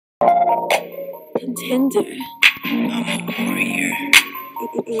Kontender. I'm a warrior.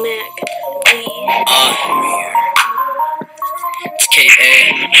 Mac D. Warrior. It's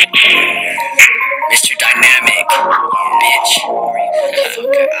K.A. Mr. Dynamic. Bitch.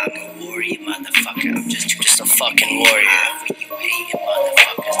 Motherfucker. I'm a warrior, motherfucker. I'm just a fucking warrior. For you hating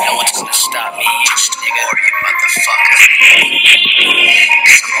motherfuckers. No one's gonna stop me. Just nigga. Warrior, motherfucker.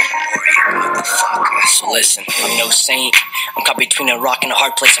 So listen, I'm no saint. I'm caught between a rock and a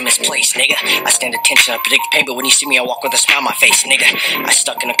hard place, I misplaced, nigga. I stand attention, I predict pain, but when you see me, I walk with a smile on my face, nigga. I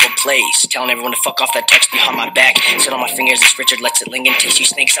stuck in a cold place, telling everyone to fuck off that touch behind my back. Sit on my fingers as Richard lets it linger and taste you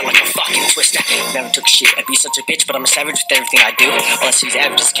snakes out like a fucking twister. Never took shit, I'd be such a bitch, but I'm a savage with everything I do. All I see is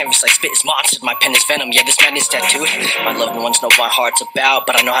averages, canvas like spit is monsters. My pen is venom, yeah, this man is tattooed. My loved ones know what my heart's about,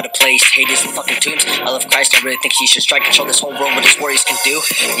 but I know how to place haters and fucking tunes. I love Christ, I really think he should strike control this whole world, what his warriors can do.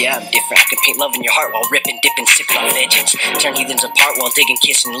 Yeah, I'm different, I can paint love in your heart while ripping, dipping, sipping on vengeance. Turn heathens apart while digging,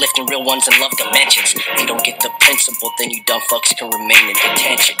 kissing, lifting real ones in love dimensions. If you don't get the principle, then you dumb fucks can remain in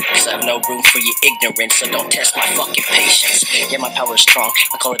detention. Cause I have no room for your ignorance, so don't test my fucking patience. Yeah, my power is strong,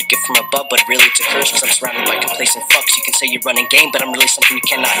 I call it a gift from above, but really it's a curse, cause I'm surrounded by complacent fucks. You can say you're running game, but I'm really something you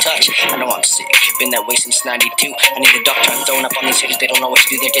cannot touch. I know I'm sick, been that way since 92. I need a doctor, I'm throwing up on these haters, they don't know what to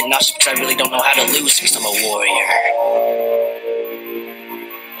do, they're getting nauseous, because I really don't know how to lose, because I'm a warrior.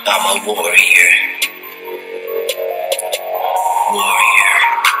 I'm a warrior. Warrior.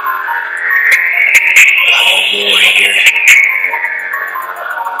 I'm a warrior.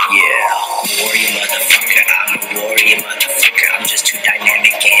 Yeah, warrior motherfucker. I'm a warrior motherfucker. I'm just too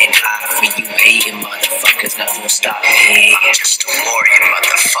dynamic and high for you hating motherfuckers. Nothing will stop me. I'm just a warrior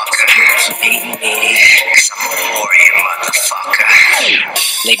motherfucker. Keep hating me, cause I'm a warrior motherfucker.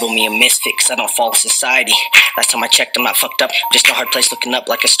 Label me a misfit, cause I don't follow society. Last time I checked, I'm not fucked up. I'm just a hard place looking up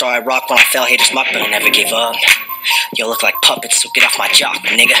like a star I rock. When I fell, haters mock, but I never gave up. You look like puppets, so get off my jock,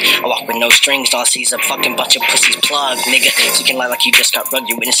 nigga. I walk with no strings, all I see is a fucking bunch of pussies plugged, nigga. So you can lie like you just got rugged.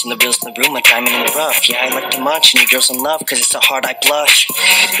 You're witnessing the reals in the room, a diamond in the rough. Yeah, I like to munch, and your girl's in love, cause it's so hard I blush.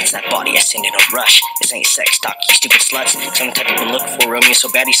 It's that body I send in a rush. This ain't sex talk, you stupid sluts. So I'm the type you've been looking for. Romeo so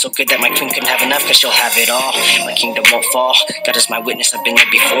bad, he's so good that my queen couldn't have enough, cause she'll have it all. My kingdom won't fall. God is my witness, I've been there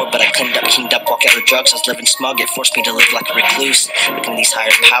before, but I cleaned up, walk out of drugs. I was living smug, it forced me to live like a recluse. Looking at these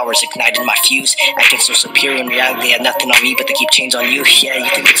higher powers, ignited my fuse. Acting so superior, in reality, they had nothing on me, but they keep chains on you. Yeah, you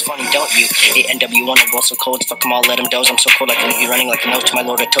think it's funny, don't you? NW1, the world so cold, fuck them all, let them doze. I'm so cold, I can leave you running like a nose to my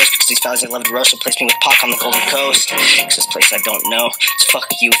lord of toast. Because these fellas, they love to roast, so place me with Pac on the Golden Coast. Cause this place I don't know. So fuck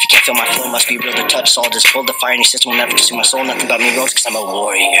you, if you can't feel my flow, must be real to touch. So I'll just hold the fire in your system, will never consume my soul. Nothing about me rose, cause I'm a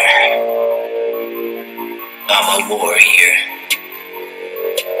warrior. I'm a warrior.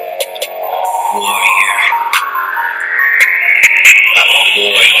 Warrior. I'm a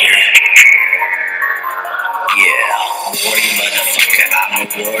warrior. Yeah, warrior motherfucker. I'm a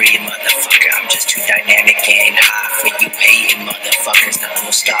warrior motherfucker. I'm just too dynamic and high for you hating motherfuckers. Nothing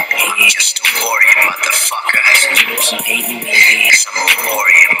will stop me. Just a warrior motherfucker. You keep hating me.